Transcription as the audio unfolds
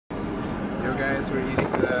guys, we're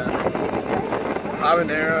eating the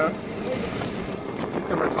Habanero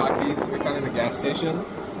cucumber Takis. We found in the gas station.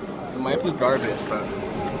 It might be garbage, but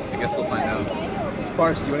I guess we'll find out.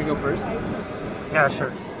 Faris, do you want to go first? Yeah,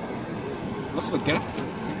 sure. Also a gift.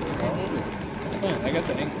 That's fine. I got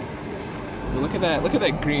the angles. Well, look at that. Look at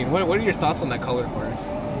that green. What are your thoughts on that color, Faris?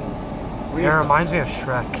 It reminds me of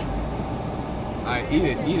Shrek. Alright, eat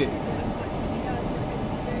it. Eat it.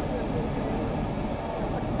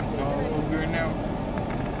 It's all good now.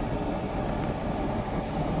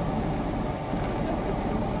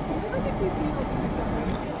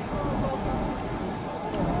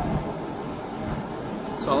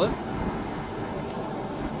 Solid?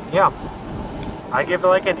 Yeah. I give it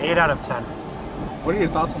like an 8 out of 10. What are your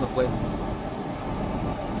thoughts on the flavors?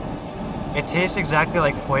 It tastes exactly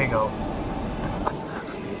like Fuego.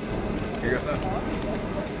 Here goes that.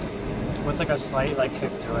 With like a slight like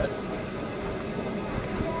kick to it.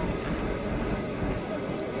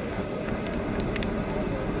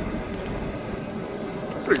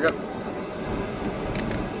 That's pretty good.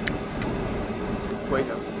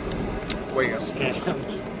 Fuego. Fuego. Scammed.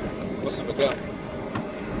 What's with that?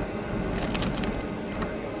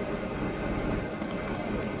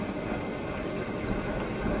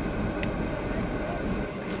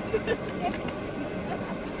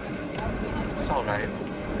 It's alright.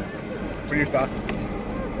 What are your thoughts?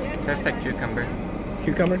 Tastes like cucumber.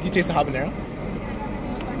 Cucumber? Do you taste the habanero?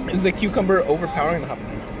 Is the cucumber overpowering the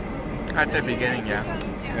habanero? At the beginning, yeah.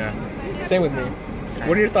 Yeah. Same with me.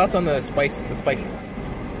 What are your thoughts on the spiciness?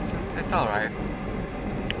 It's alright.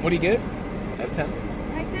 What do you give it? Out of 10?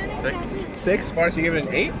 6. 6? Faris, you give it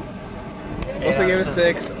an 8? Also gave it a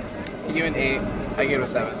 6. You give it an 8. I gave it a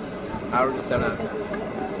 7. I would just 7 out of 10.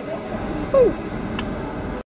 Woo!